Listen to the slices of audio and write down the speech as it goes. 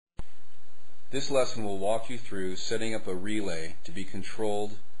This lesson will walk you through setting up a relay to be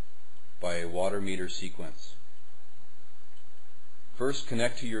controlled by a water meter sequence. First,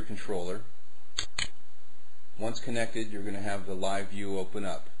 connect to your controller. Once connected, you're going to have the live view open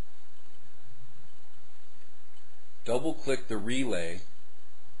up. Double-click the relay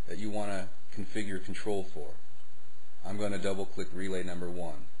that you want to configure control for. I'm going to double-click relay number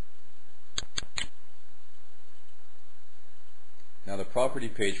 1. Now the property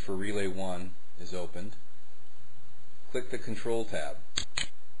page for relay 1 is opened. Click the control tab.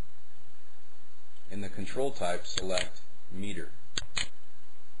 In the control type, select meter.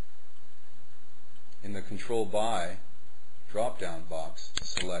 In the control by drop-down box,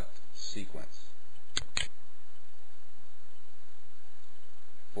 select sequence.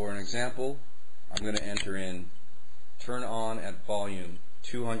 For an example, I'm going to enter in turn on at volume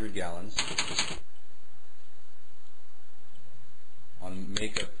 200 gallons on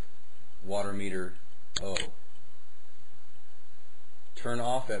makeup water meter O. Turn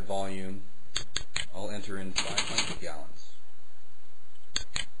off at volume, I'll enter in 500 gallons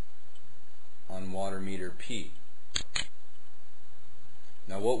on water meter P.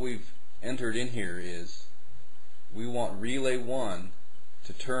 Now what we've entered in here is we want relay 1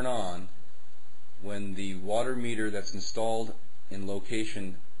 to turn on when the water meter that's installed in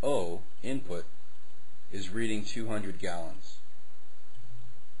location O input is reading 200 gallons.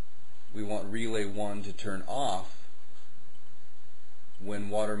 We want relay 1 to turn off when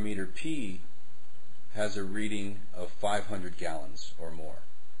water meter P has a reading of 500 gallons or more.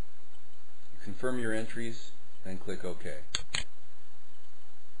 Confirm your entries, then click OK.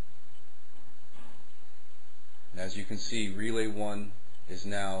 And as you can see, relay 1 is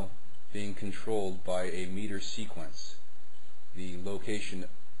now being controlled by a meter sequence. The location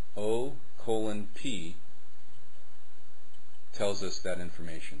O:P tells us that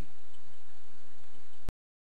information.